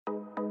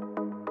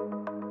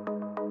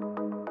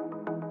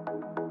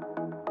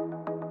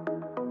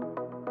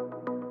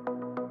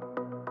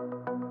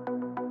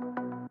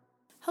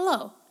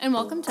Hello, and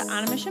welcome to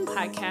On a Mission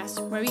podcast,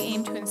 where we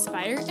aim to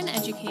inspire and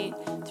educate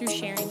through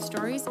sharing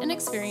stories and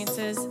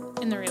experiences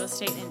in the real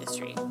estate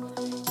industry.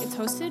 It's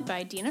hosted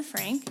by Dina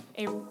Frank,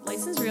 a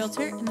licensed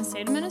realtor in the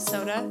state of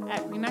Minnesota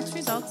at RE/MAX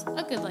Results,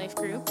 a Good Life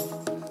Group,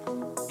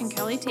 and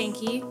Kelly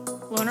Tankey,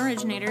 loan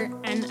originator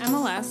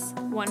NMLS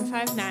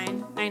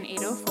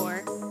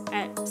 1599804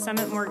 at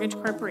Summit Mortgage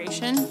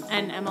Corporation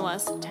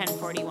NMLS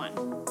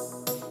 1041.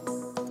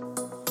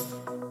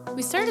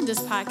 We started this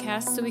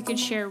podcast so we could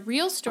share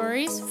real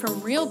stories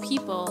from real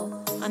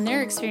people on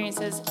their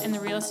experiences in the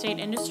real estate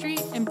industry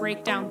and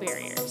break down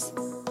barriers.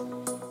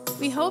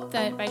 We hope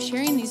that by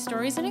sharing these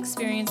stories and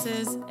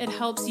experiences, it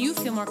helps you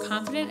feel more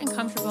confident and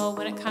comfortable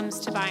when it comes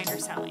to buying or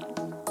selling.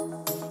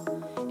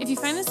 If you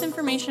find this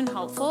information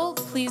helpful,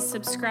 please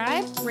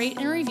subscribe, rate,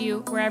 and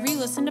review wherever you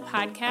listen to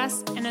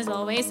podcasts, and as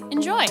always,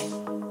 enjoy!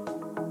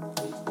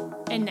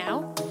 And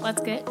now,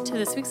 let's get to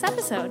this week's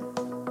episode.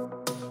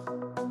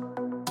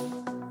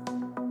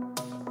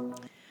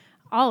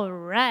 All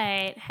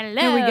right.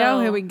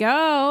 Hello. Here we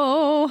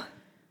go.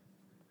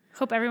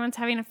 Hope everyone's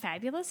having a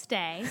fabulous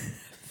day.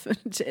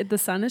 The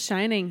sun is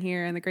shining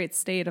here in the great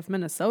state of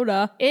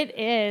Minnesota. It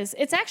is.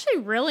 It's actually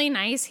really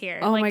nice here.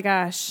 Oh my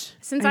gosh.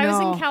 Since I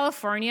was in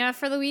California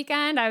for the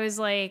weekend, I was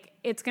like,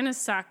 it's going to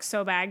suck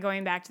so bad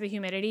going back to the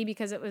humidity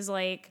because it was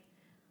like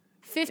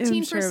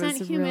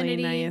 15%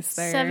 humidity, really nice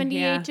there.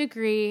 78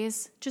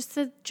 degrees, just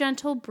a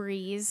gentle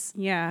breeze.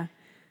 Yeah.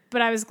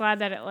 But I was glad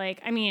that it I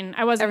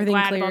wasn't Everything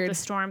glad cleared. about the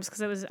storms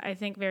because it was, I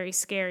think, very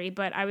scary.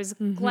 But I was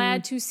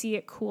glad to see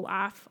it cool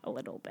off a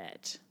little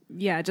bit.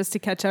 Yeah, just to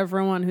catch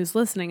everyone who's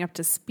listening up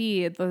to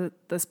speed,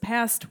 this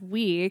past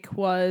week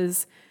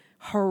was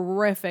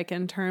horrific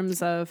in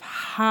terms of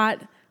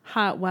hot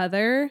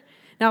weather.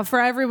 Now, for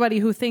everybody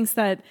who thinks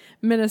that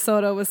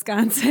Minnesota,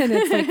 Wisconsin,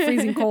 it's like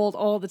freezing cold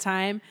all the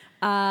time,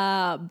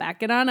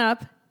 back it on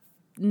up.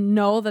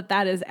 Know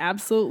that is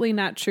absolutely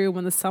not true.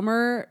 When the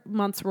summer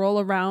months roll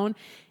around,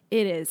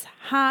 it is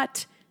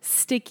hot,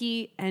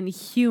 sticky, and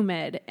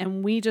humid.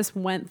 And we just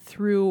went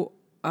through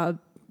a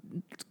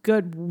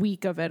good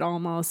week of it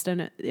almost.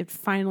 And it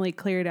finally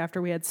cleared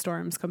after we had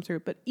storms come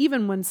through. But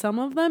even when some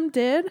of them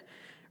did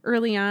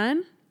early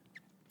on,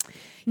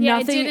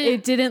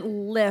 it didn't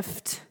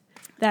lift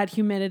that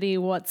humidity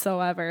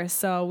whatsoever.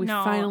 So we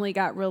finally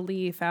got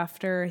relief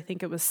after, I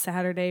think it was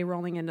Saturday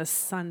rolling into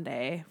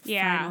Sunday.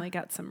 Yeah. Finally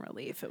got some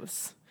relief. It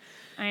was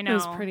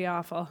pretty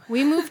awful.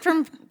 We moved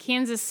from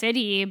Kansas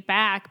City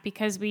back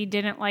because we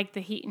didn't like the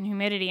heat and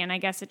humidity, and I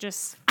guess it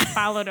just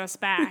followed us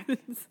back.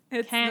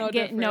 Can't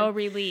get no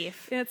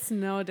relief. It's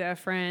no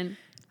different.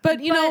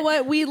 But you know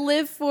what? We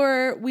live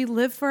for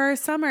our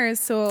summers.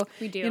 So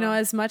we do.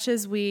 As much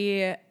as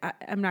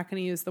I'm not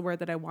going to use the word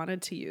that I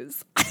wanted to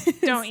use.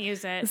 Don't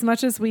use it. As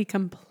much as we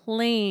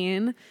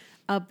complain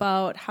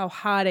about how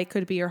hot it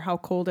could be or how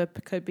cold it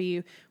could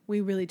be,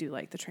 we really do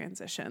like the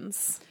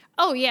transitions.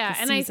 Oh yeah,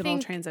 and I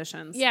think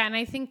transitions. Yeah, and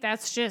I think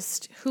that's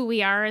just who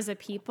we are as a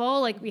people.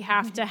 Like we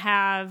have to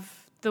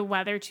have the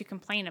weather to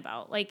complain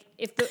about. Like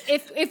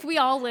if we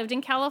all lived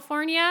in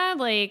California,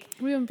 like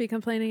we wouldn't be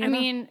complaining. I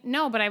mean,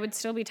 no, but I would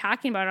still be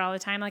talking about it all the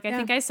time. Like I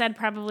think I said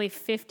probably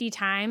 50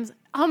 times,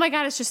 "Oh my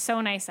God, it's just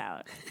so nice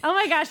out. Oh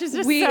my gosh, it's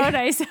just so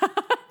nice out."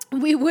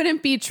 We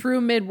wouldn't be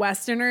true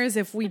Midwesterners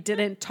if we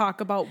didn't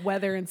talk about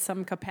weather in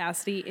some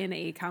capacity in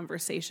a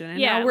conversation. And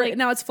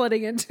now it's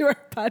flooding into our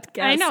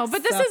podcast. I know,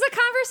 but this is a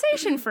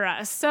conversation for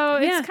us. So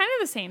it's kind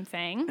of the same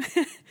thing.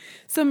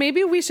 So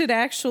maybe we should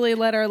actually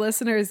let our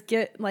listeners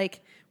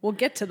we'll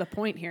get to the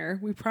point here.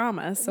 We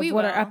promise of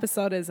what our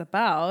episode is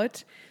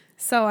about.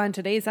 So on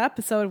today's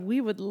episode,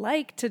 we would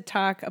like to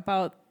talk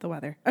about the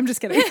weather. I'm just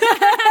kidding.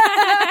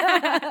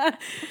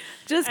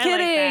 Just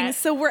kidding. Like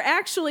so we're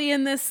actually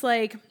in this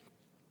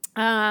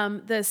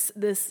this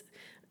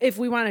if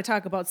we want to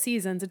talk about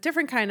seasons, a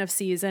different kind of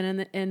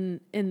season.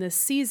 And in this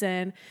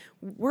season,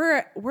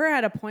 we're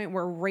at a point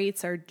where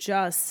rates are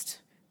just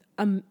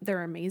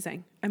they're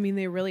amazing. I mean,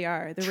 they really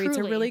are. The rates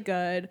are really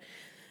good.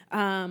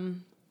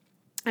 I'm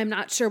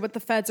not sure what the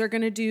feds are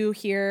going to do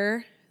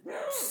here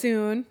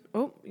soon.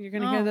 Oh, you're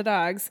going to hear the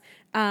dogs.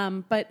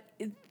 But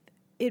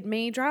it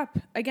may drop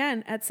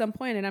again at some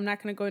point, and I'm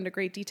not going to go into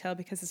great detail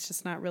because it's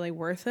just not really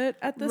worth it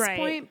at this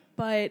point.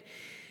 But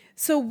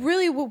so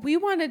really what we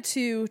wanted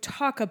to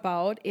talk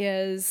about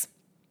is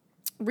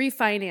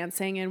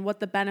refinancing and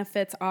what the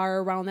benefits are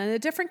around that, the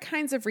different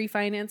kinds of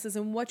refinances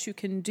and what you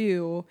can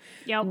do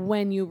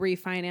when you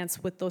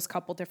refinance with those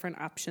couple different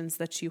options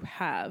that you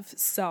have.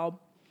 So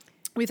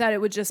we thought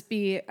it would just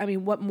be,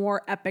 what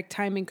more epic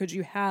timing could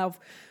you have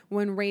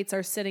when rates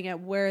are sitting at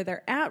where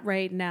they're at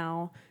right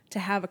now to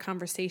have a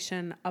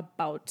conversation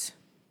about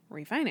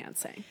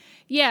refinancing?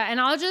 Yeah, and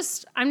I'm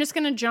just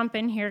going to jump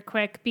in here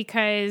quick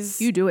because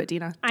you do it,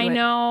 Dina. I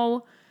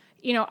know,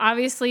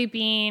 obviously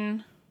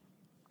being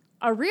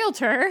a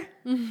realtor,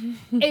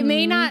 it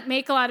may not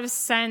make a lot of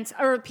sense,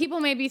 or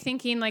people may be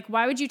thinking like,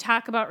 why would you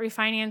talk about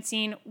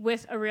refinancing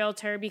with a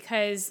realtor?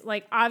 Because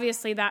like,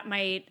 obviously that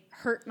might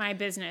hurt my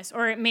business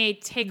or it may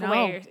take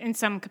away in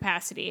some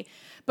capacity.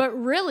 But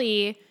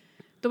really,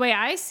 the way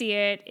I see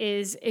it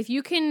is if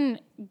you can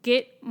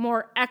get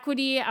more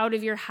equity out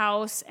of your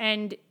house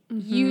and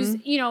use,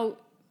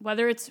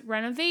 whether it's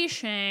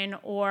renovation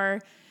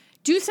or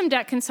do some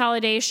debt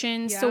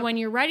consolidation. Yep. So when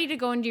you're ready to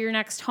go into your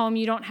next home,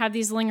 you don't have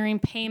these lingering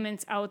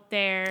payments out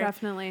there.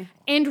 Definitely.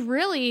 And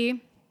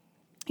really,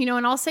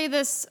 and I'll say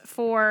this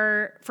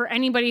for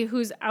anybody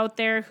who's out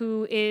there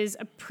who is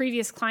a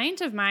previous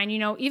client of mine,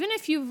 even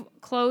if you've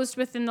closed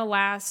within the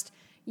last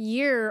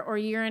year or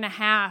year and a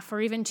half or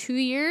even 2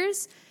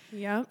 years,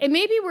 it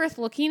may be worth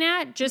looking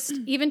at just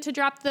even to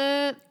drop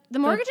the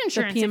mortgage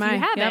insurance if you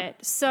have it.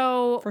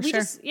 So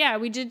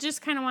we did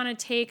just kind of want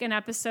to take an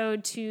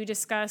episode to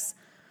discuss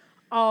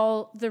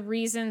all the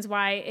reasons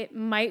why it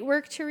might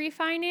work to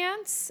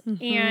refinance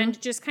and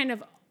just kind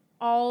of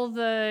all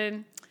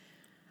the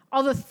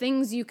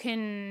things you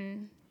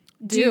can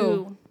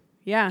do.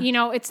 Yeah.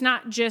 It's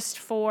not just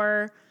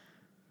for,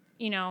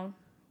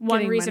 one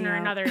getting reason or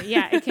out. another.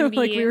 Yeah, it can be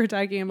like we were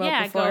talking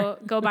about before.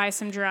 Go buy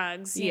some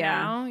drugs. You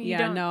know? You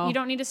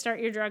don't need to start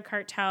your drug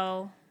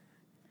cartel.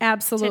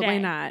 Absolutely today.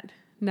 not.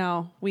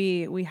 No,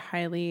 we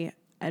highly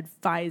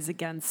advise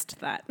against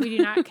that. We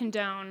do not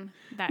condone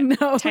that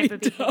type of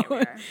behavior.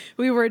 Don't.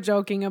 We were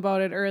joking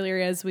about it earlier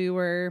as we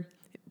were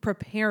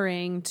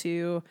preparing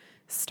to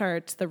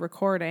start the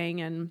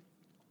recording, and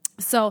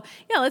so,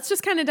 let's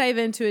just kind of dive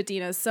into it,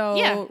 Dina.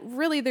 So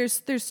really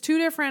there's two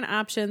different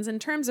options in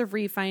terms of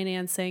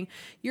refinancing.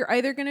 You're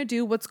either going to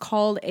do what's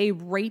called a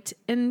rate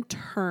and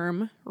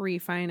term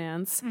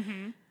refinance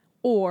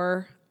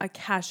or a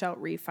cash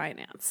out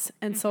refinance.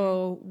 And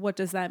so what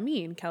does that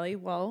mean, Kelly?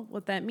 Well,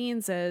 what that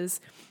means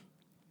is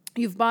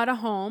you've bought a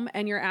home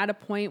and you're at a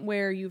point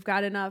where you've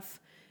got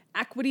enough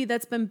equity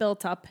that's been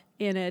built up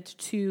in it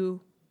to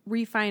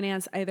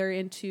refinance either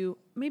into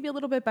maybe a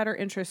little bit better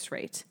interest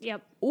rate.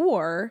 Yep.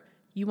 Or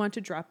you want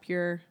to drop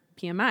your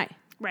PMI.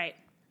 Right.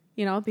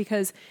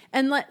 Because,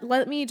 and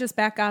let me just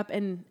back up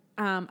and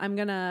I'm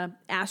going to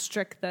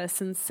asterisk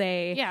this and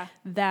say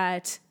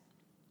that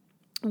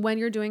when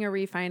you're doing a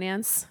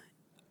refinance,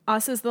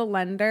 us as the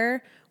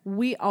lender,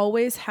 we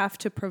always have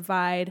to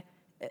provide,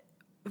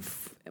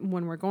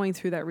 when we're going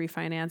through that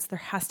refinance, there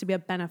has to be a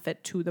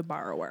benefit to the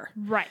borrower.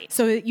 Right.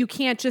 So you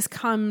can't just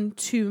come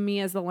to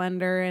me as the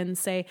lender and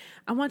say,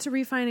 I want to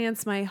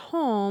refinance my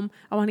home.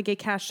 I want to get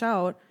cash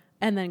out.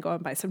 And then go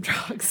and buy some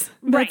drugs.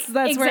 That's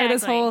exactly. where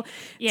this whole,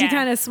 to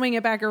kind of swing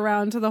it back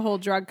around to the whole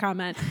drug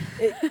comment,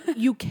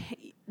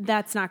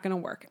 that's not going to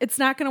work. It's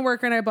not going to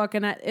work in our book.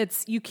 And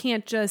you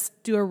can't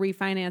just do a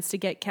refinance to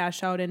get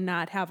cash out and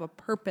not have a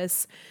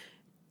purpose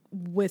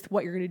with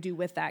what you're going to do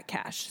with that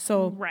cash.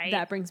 So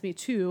that brings me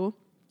to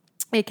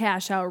a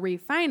cash out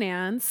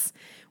refinance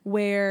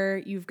where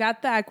you've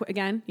got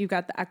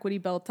the equity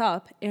built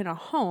up in a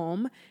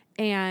home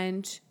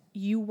and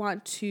you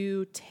want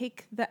to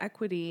take the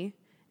equity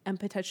and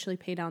potentially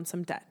pay down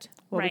some debt,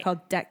 what we call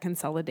debt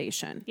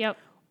consolidation. Yep.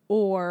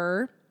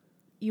 Or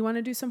you want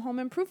to do some home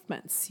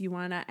improvements. You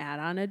want to add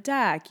on a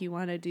deck. You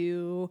want to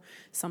do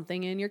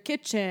something in your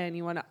kitchen.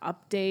 You want to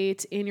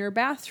update in your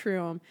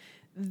bathroom.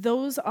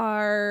 Those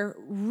are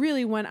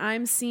really when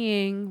I'm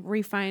seeing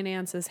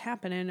refinances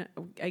happen. And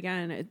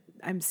again,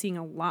 I'm seeing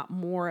a lot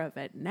more of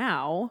it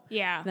now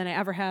than I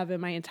ever have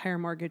in my entire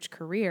mortgage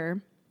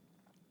career.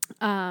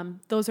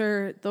 Those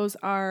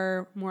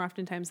are more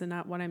oftentimes than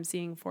not what I'm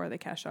seeing for the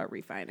cash out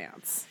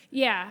refinance.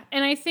 Yeah.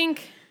 And I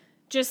think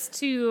just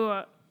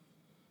to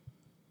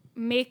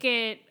make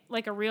it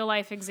like a real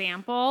life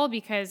example,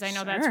 because I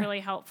know that's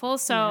really helpful.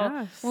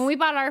 So when we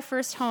bought our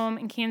first home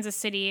in Kansas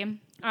City,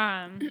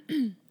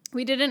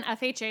 we did an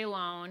FHA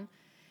loan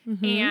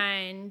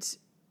and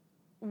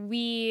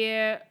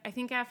I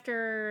think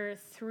after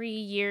 3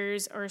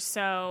 years or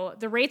so,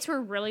 the rates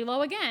were really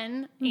low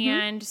again.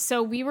 And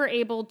so we were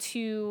able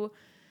to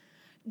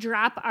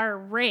drop our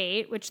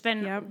rate, which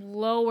then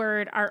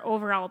lowered our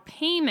overall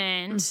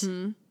payment.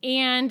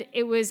 And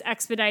it was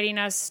expediting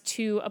us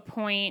to a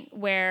point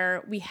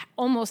where we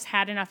almost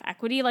had enough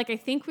equity. Like I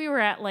think we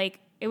were at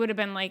it would have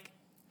been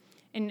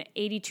an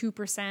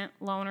 82%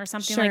 loan or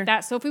something like that.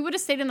 So if we would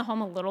have stayed in the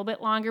home a little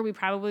bit longer, we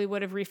probably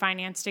would have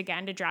refinanced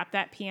again to drop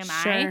that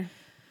PMI.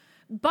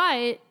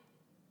 But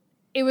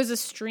it was a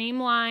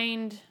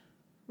streamlined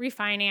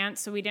refinance,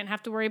 so we didn't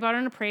have to worry about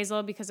an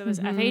appraisal because it was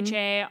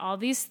FHA, all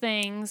these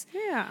things.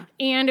 Yeah.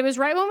 And it was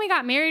right when we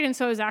got married, and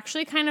so it was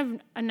actually kind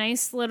of a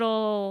nice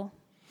little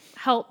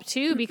help,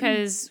 too,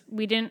 because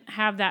we didn't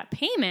have that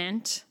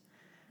payment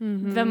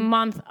the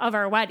month of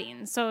our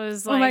wedding. So it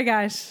was oh, my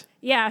gosh.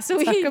 Yeah, so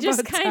we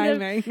just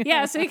kind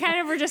of, so we kind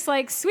of were just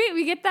like, sweet,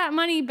 we get that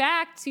money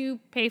back to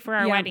pay for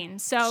our wedding.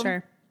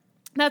 So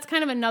that's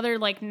kind of another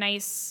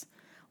nice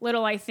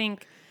little, I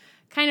think,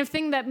 kind of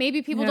thing that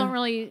maybe people don't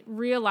really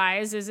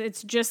realize is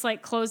it's just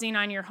like closing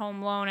on your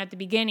home loan at the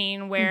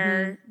beginning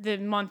where the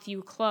month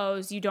you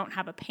close, you don't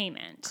have a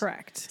payment.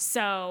 Correct.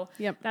 So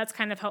that's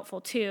kind of helpful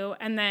too.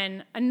 And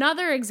then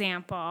another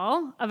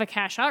example of a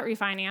cash out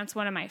refinance,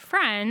 one of my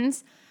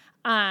friends,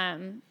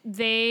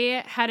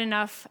 they had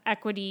enough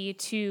equity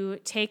to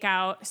take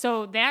out.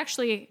 So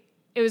it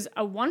was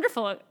a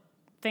wonderful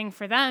thing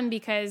for them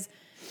because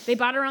They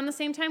bought around the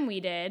same time we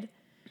did.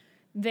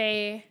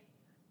 They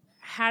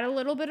had a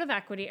little bit of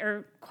equity,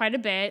 or quite a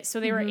bit, so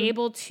they were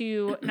able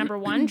to, number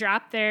one,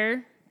 drop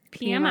their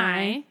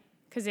PMI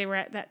because they were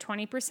at that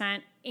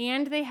 20%,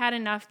 and they had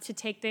enough to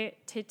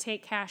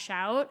take cash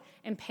out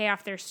and pay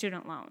off their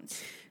student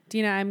loans.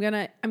 Dina, I'm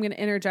gonna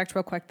interject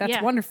real quick.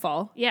 That's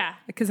wonderful. Yeah.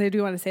 Because I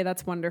do want to say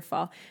that's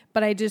wonderful.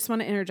 But I just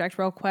want to interject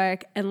real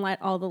quick and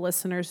let all the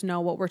listeners know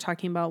what we're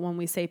talking about when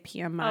we say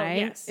PMI. Oh,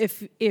 yes.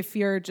 If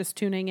you're just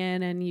tuning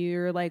in and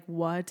you're like,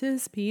 what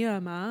is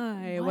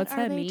PMI? What's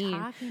that mean?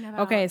 Talking about?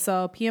 Okay,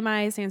 so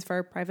PMI stands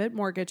for private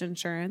mortgage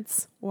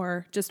insurance,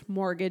 or just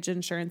mortgage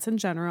insurance in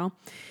general.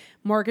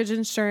 Mortgage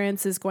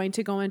insurance is going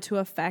to go into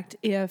effect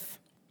if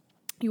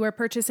you are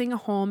purchasing a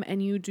home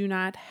and you do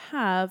not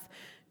have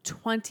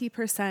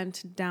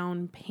 20%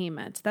 down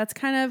payment. That's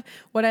kind of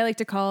what I like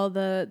to call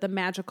the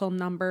magical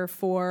number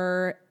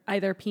for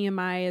either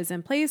PMI is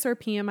in place or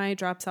PMI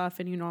drops off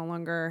and you no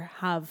longer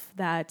have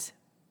that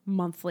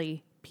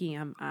monthly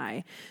PMI.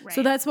 Right.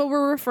 So that's what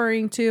we're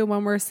referring to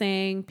when we're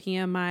saying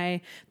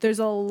PMI. There's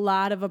a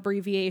lot of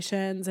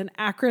abbreviations and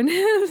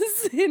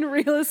acronyms in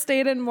real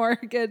estate and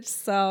mortgage.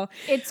 So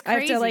it's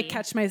crazy. I have to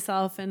catch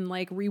myself and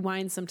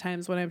rewind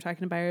sometimes when I'm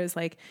talking to buyers.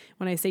 Like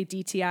when I say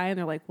DTI and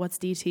they're like, what's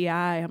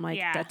DTI? I'm like,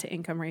 debt to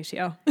income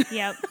ratio.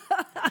 Yep.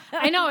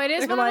 I know it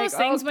is one of those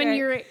things when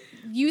you're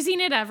using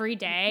it every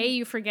day,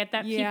 you forget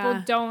that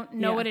people don't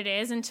know what it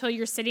is until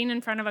you're sitting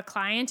in front of a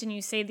client and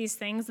you say these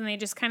things and they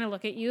just kind of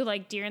look at you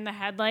like deer in the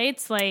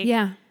headlights. Like,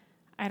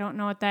 I don't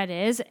know what that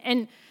is.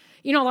 And,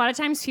 a lot of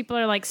times people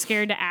are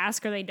scared to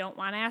ask or they don't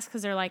want to ask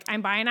because they're like,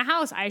 I'm buying a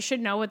house. I should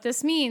know what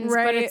this means.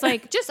 Right. But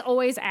it's just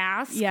always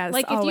ask. Yes,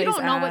 if you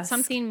don't know what ask.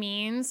 something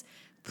means,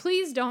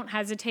 please don't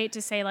hesitate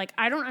to say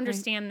I don't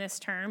understand this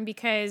term,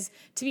 because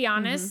to be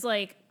honest,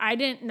 I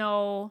didn't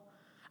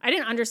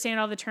understand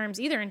all the terms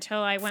either until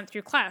I went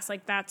through class.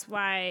 That's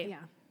why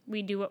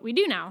we do what we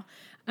do now.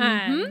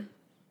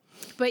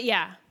 But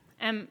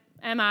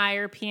MI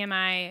or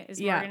PMI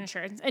is mortgage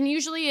insurance. And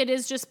usually it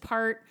is just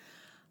part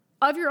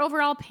of your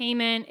overall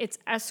payment. It's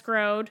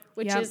escrowed,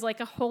 which is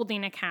like a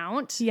holding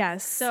account.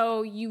 Yes.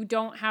 So you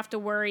don't have to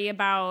worry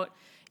about,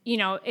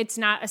 it's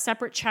not a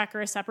separate check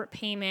or a separate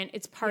payment.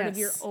 It's part of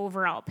your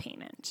overall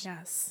payment.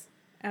 Yes,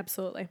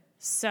 absolutely.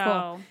 So,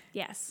 cool.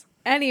 Yes.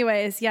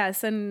 Anyways,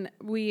 yes, and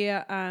we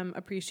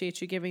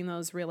appreciate you giving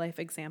those real life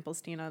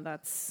examples, Dina.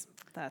 That's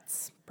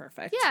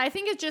perfect. Yeah, I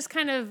think it's just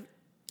kind of,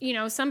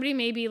 somebody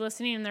may be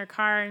listening in their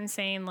car and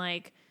saying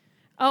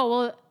oh,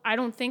 well, I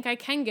don't think I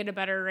can get a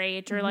better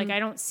rate, or I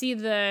don't see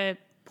the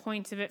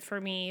point of it for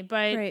me.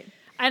 But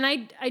and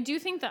I do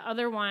think the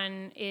other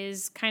one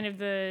is kind of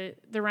the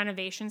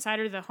renovation side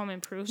or the home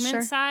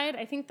improvement side.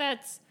 I think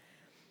that's,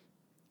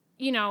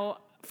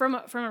 from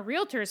a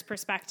realtor's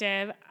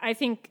perspective, I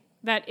think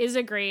that is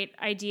a great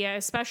idea,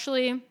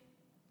 especially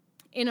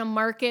in a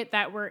market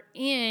that we're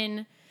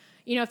in.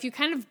 If you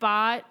kind of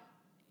bought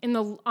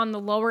on the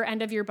lower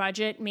end of your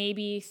budget,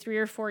 maybe 3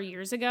 or 4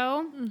 years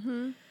ago,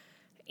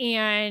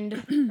 and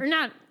or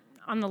not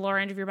on the lower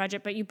end of your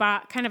budget, but you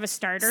bought kind of a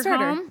starter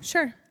home,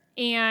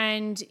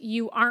 and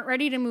you aren't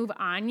ready to move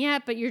on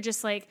yet, but you're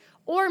just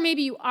or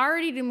maybe you are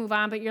ready to move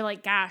on, but you're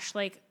gosh,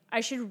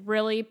 I should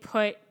really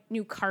put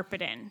new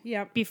carpet in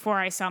before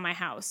I sell my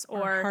house,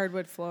 or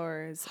hardwood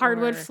floors,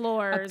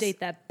 update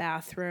that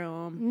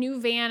bathroom, new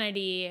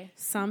vanity,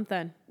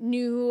 something,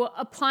 new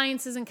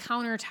appliances and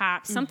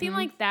countertops, something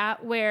like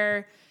that,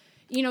 where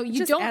you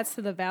just don't adds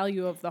to the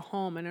value of the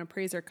home. And an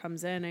appraiser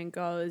comes in and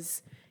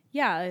goes,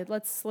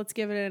 let's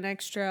give it an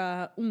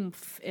extra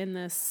oomph in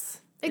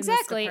this.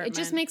 Exactly. It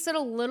just makes it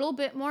a little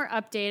bit more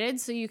updated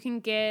so you can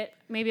get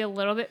maybe a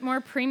little bit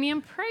more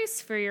premium price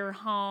for your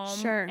home.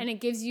 Sure. And it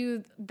gives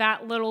you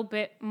that little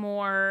bit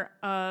more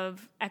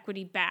of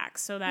equity back,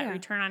 so that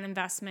return on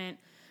investment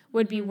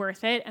would be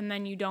worth it. And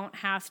then you don't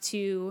have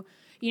to,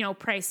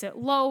 price it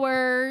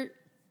lower,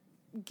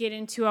 get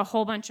into a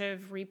whole bunch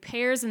of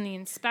repairs and the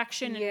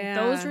inspection and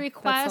those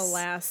requests. That's the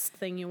last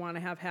thing you want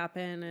to have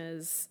happen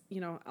is,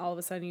 all of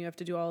a sudden you have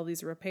to do all of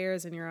these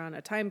repairs and you're on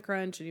a time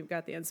crunch and you've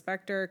got the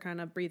inspector kind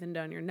of breathing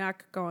down your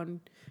neck going,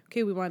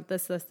 okay, we want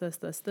this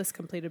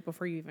completed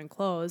before you even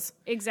close.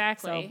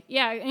 Exactly. So.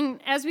 Yeah.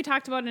 And as we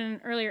talked about in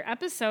an earlier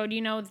episode,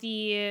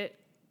 the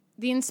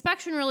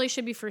inspection really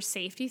should be for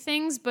safety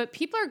things, but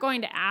people are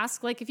going to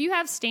ask, if you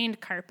have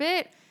stained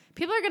carpet,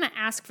 people are going to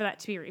ask for that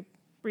to be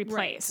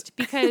replaced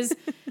because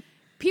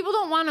people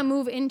don't want to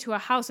move into a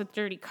house with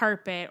dirty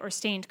carpet or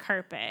stained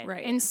carpet.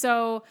 Right. And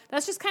so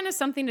that's just kind of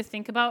something to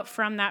think about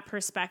from that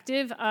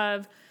perspective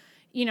of,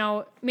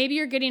 maybe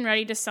you're getting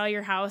ready to sell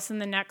your house in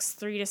the next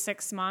 3 to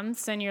 6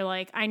 months and you're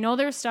like, I know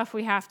there's stuff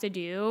we have to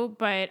do,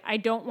 but I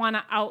don't want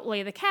to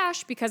outlay the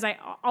cash because I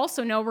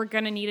also know we're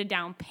going to need a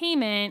down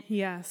payment.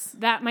 Yes.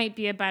 That might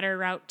be a better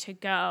route to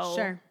go.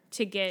 Sure.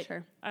 To get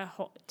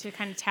to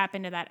kind of tap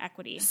into that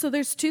equity. So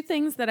there's 2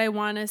 things that I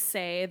want to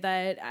say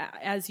that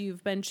as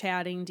you've been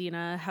chatting,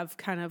 Dina, have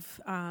kind of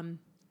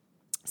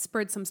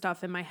spurred some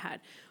stuff in my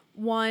head.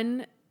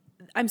 One,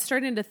 I'm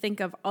starting to think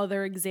of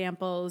other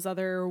examples,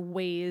 other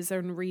ways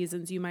and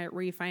reasons you might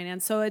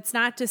refinance. So it's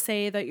not to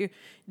say that you're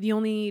the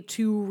only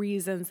two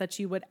reasons that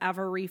you would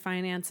ever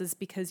refinance is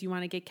because you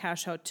want to get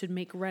cash out to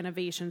make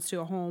renovations to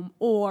a home,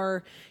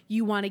 or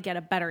you want to get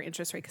a better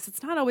interest rate, because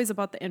it's not always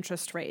about the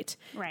interest rate.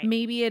 Right.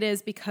 Maybe it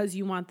is because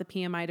you want the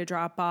PMI to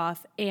drop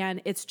off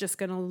and it's just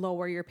going to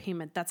lower your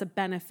payment. That's a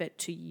benefit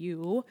to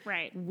you.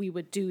 Right. We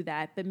would do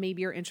that, but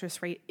maybe your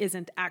interest rate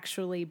isn't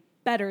actually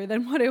better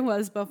than what it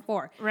was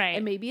before. Right.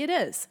 And maybe it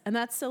is. And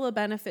that's still a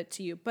benefit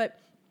to you. But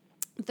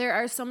there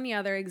are so many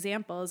other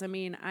examples. I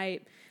mean,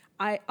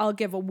 I'll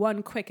give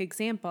one quick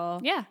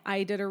example. Yeah.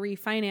 I did a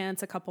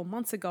refinance a couple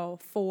months ago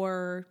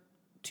for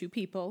two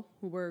people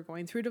who were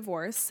going through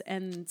divorce,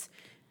 and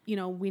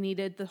we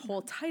needed the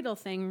whole title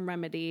thing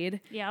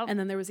remedied. Yep. And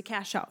then there was a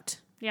cash out.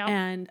 Yep.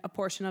 And a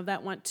portion of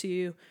that went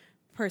to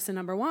person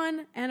number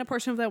one and a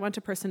portion of that went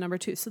to person number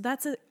two. So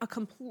that's a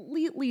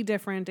completely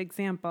different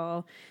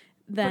example.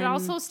 But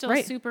also still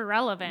super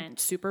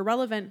relevant. Super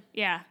relevant.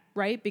 Yeah.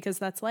 Right? Because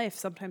that's life.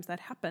 Sometimes that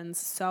happens.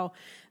 So,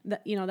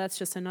 that's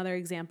just another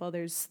example.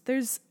 There's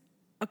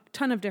a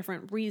ton of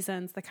different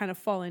reasons that kind of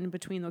fall in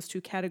between those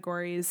two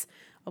categories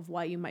of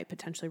why you might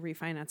potentially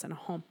refinance in a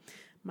home.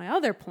 My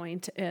other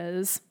point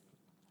is,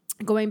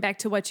 going back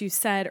to what you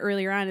said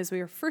earlier on as we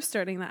were first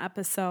starting the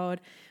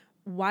episode,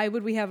 why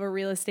would we have a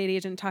real estate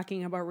agent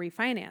talking about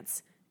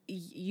refinance?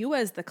 You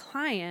as the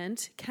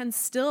client can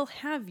still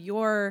have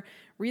your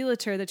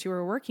realtor that you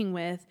were working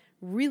with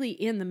really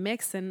in the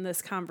mix in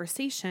this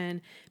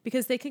conversation,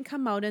 because they can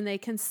come out and they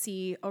can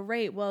see, all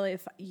right, well,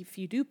 if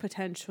you do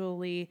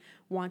potentially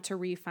want to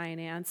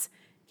refinance,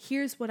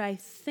 here's what I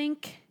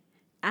think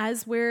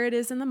as where it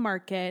is in the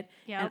market.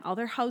 Yep. And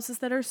other houses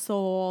that are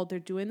sold, they're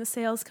doing the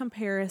sales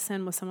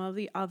comparison with some of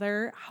the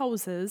other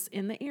houses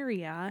in the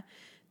area.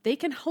 They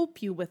can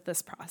help you with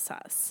this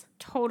process.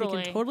 Totally.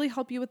 They can totally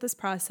help you with this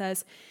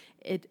process.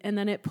 And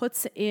then it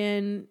puts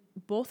in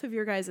both of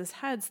your guys'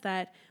 heads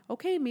that,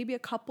 okay, maybe a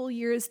couple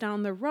years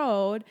down the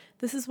road,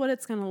 this is what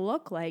it's going to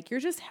look like. You're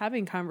just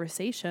having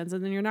conversations,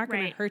 and then you're not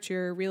going to hurt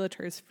your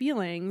realtor's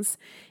feelings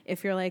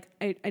if you're like,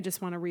 I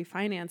just want to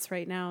refinance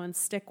right now and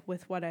stick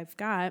with what I've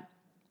got.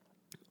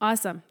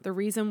 Awesome. The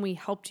reason we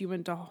helped you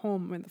into a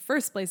home in the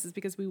first place is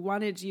because we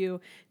wanted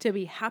you to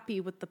be happy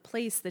with the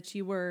place that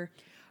you were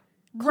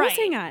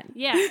closing on.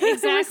 Yeah,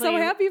 exactly. We're so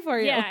happy for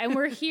you. Yeah, and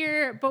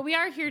we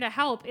are here to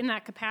help in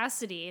that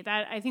capacity.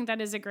 I think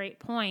that is a great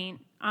point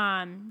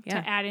to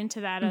add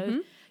into that.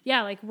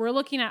 Like we're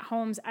looking at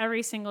homes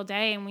every single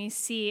day, and we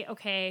see,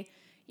 okay,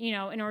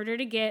 in order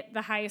to get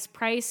the highest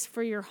price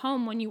for your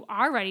home when you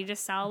are ready to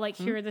sell, like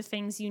here are the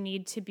things you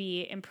need to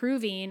be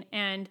improving.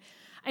 And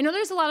I know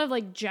there's a lot of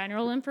like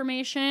general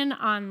information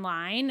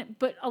online,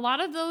 but a lot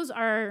of those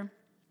are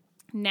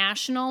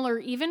national or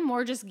even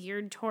more just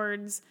geared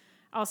towards,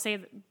 I'll say,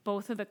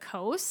 both of the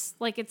coasts.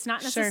 Like it's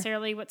not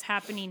necessarily what's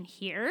happening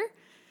here.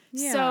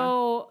 Yeah.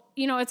 So,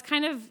 it's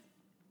kind of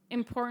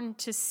important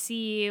to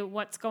see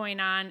what's going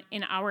on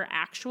in our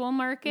actual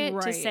market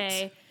to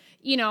say,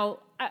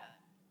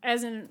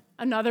 as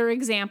another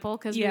example,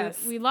 because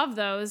we love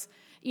those,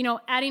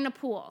 adding a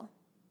pool.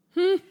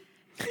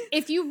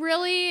 If you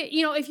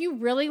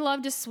really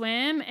love to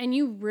swim and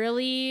you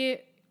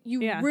really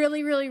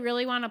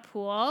want a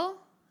pool,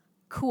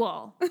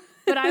 cool.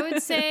 But I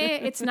would say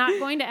it's not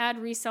going to add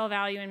resale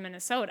value in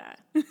Minnesota.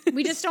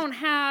 We just don't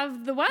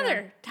have the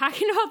weather.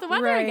 Talking about the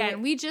weather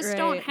again. We just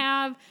don't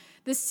have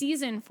the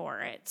season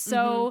for it.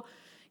 So,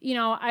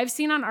 I've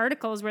seen on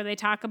articles where they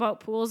talk about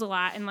pools a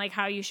lot and like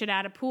how you should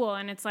add a pool,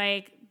 and it's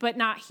like, but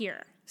not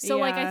here. So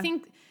like, I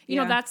think,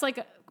 that's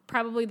like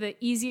probably the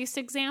easiest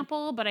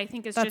example, but I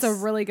think that's a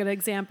really good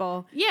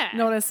example. Yeah.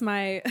 Notice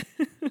my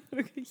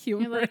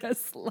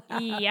humorous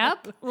laugh.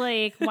 Yep.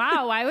 Like,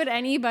 wow, why would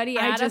anybody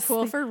add a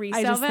pool for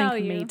resale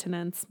value? Think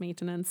maintenance.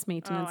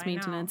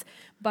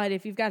 But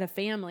if you've got a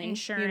family,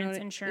 insurance.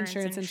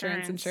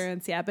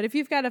 Yeah. But if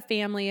you've got a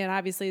family, it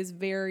obviously is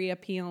very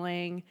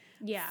appealing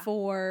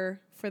for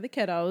the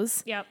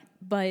kiddos. Yep.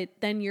 But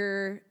then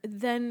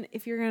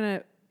if you're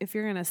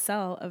gonna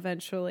sell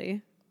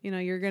eventually,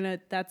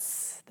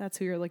 that's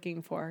who you're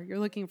looking for. You're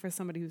looking for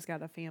somebody who's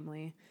got a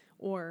family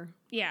or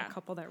a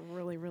couple that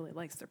really, really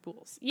likes their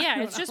pools.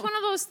 Yeah, it's just one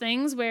of those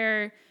things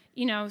where,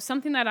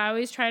 something that I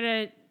always try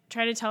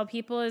to tell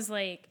people is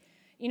like,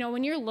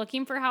 when you're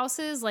looking for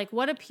houses, like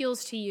what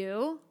appeals to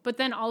you, but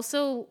then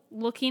also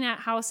looking at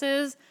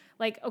houses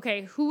like,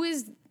 okay, who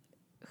is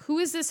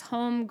this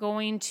home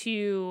going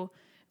to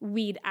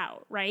weed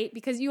out, right?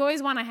 Because you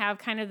always want to have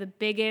kind of the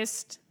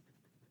biggest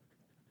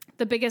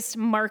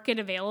market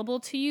available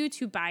to you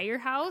to buy your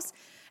house.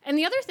 And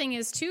the other thing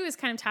is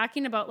kind of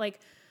talking about like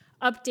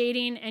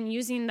updating and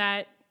using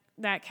that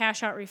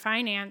cash out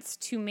refinance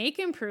to make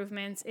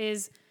improvements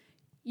is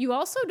you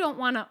also don't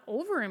want to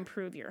over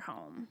improve your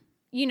home,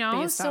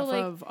 based off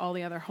of all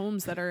the other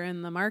homes that are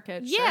in the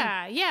market.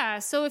 Yeah. Sure. Yeah.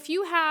 So if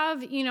you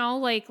have,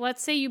 like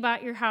let's say you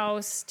bought your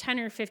house 10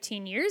 or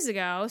 15 years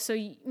ago. So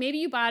maybe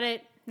you bought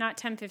it not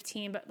 10,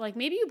 15, but like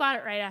maybe you bought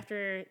it right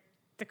after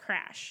the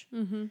crash.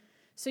 Mm-hmm.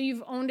 So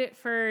you've owned it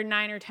for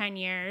 9 or 10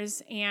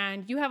 years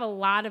and you have a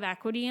lot of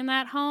equity in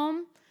that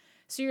home.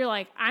 So you're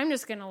like, I'm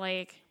just going to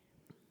like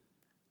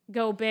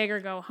go big or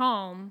go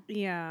home.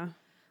 Yeah.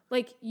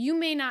 Like you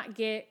may not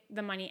get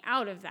the money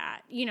out of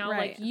that, you know,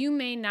 Right. like you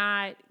may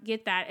not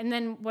get that. And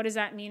then what does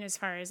that mean as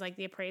far as like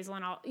the appraisal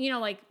and all, you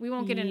know, like we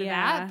won't get into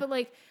that, but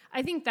like,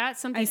 I think that's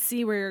something. I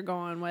see where you're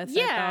going with it,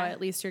 though. At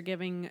least you're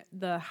giving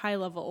the high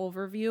level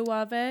overview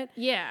of it.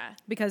 Yeah.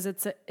 Because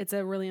it's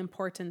a really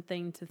important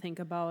thing to think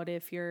about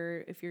if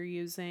you're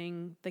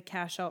using the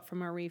cash out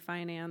from a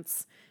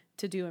refinance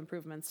to do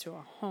improvements to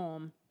a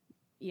home.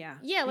 Yeah.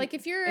 Yeah, like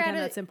if you're again,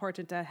 that's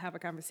important to have a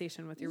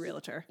conversation with your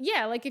realtor.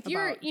 Yeah, like if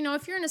you're, you know,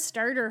 if you're in a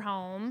starter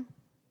home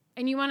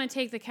and you want to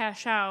take the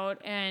cash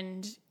out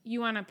and you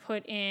want to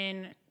put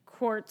in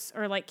quartz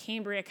or like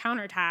Cambria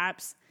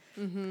countertops,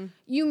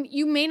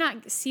 you may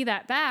not see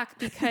that back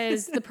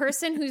because the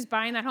person who's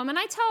buying that home, and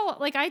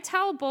I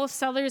tell both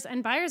sellers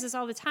and buyers this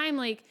all the time,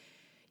 like,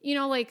 you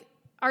know, like,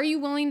 are you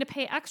willing to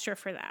pay extra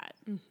for that?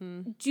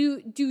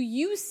 Do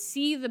you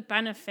see the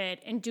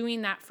benefit in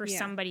doing that for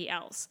somebody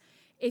else?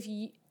 If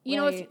you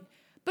know,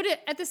 but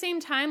at the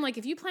same time, like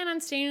if you plan on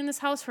staying in this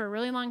house for a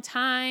really long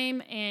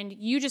time and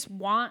you just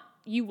want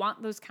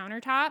those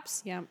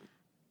countertops,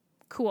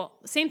 cool.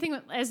 Same thing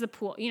as the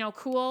pool, you know,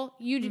 cool.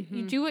 You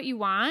do what you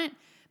want,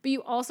 but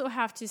you also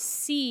have to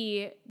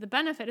see the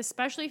benefit,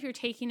 especially if you're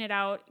taking it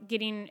out,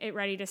 getting it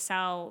ready to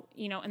sell,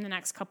 you know, in the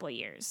next couple of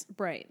years.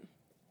 Right.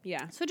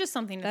 Yeah. So just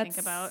something to think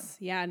about.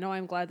 Yeah, no,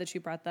 I'm glad that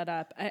you brought that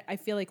up. I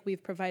feel like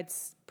we've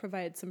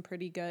provided some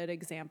pretty good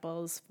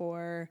examples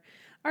for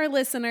our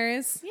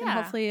listeners. Yeah. And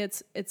hopefully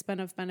it's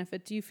been of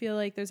benefit. Do you feel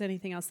like there's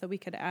anything else that we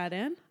could add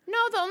in? No,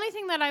 the only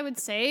thing that I would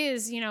say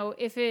is, you know,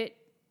 if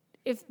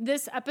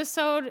this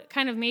episode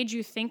kind of made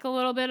you think a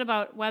little bit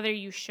about whether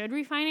you should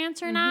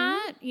refinance or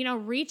not, you know,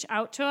 reach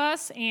out to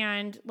us.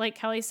 And like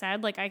Kelly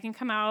said, like I can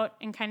come out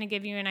and kind of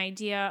give you an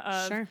idea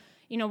of,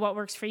 you know, what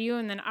works for you.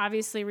 And then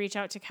obviously reach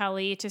out to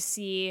Kelly to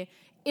see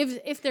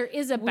if there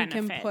is a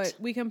benefit.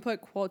 We can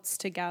put quotes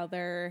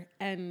together,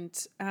 and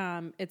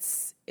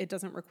it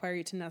doesn't require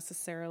you to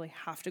necessarily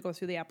have to go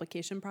through the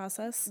application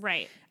process.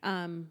 Right.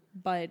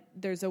 But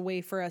there's a way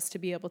for us to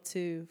be able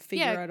to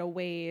figure out a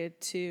way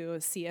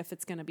to see if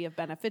it's going to be of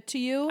benefit to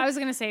you. I was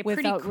going to say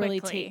pretty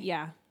quickly.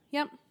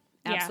 Yep.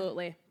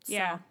 Absolutely.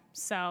 Yeah.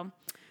 So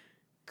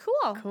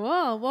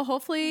Cool. Well,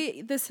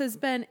 hopefully this has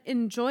been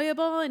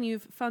enjoyable and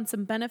you've found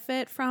some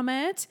benefit from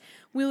it.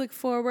 We look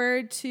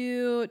forward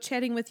to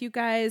chatting with you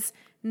guys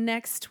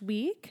next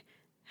week.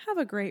 Have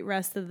a great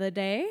rest of the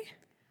day.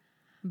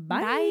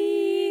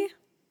 Bye.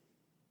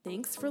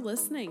 Thanks for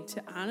listening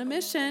to On a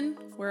Mission,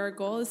 where our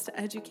goal is to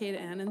educate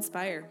and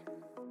inspire.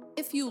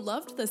 If you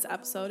loved this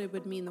episode, it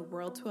would mean the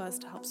world to us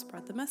to help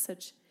spread the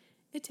message.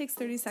 It takes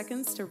 30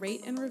 seconds to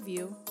rate and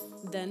review,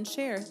 then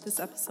share this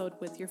episode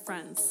with your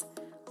friends.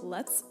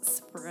 Let's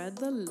spread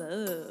the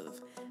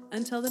love.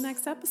 Until the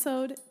next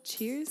episode,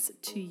 cheers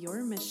to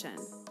your mission.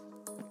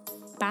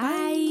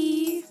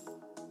 Bye.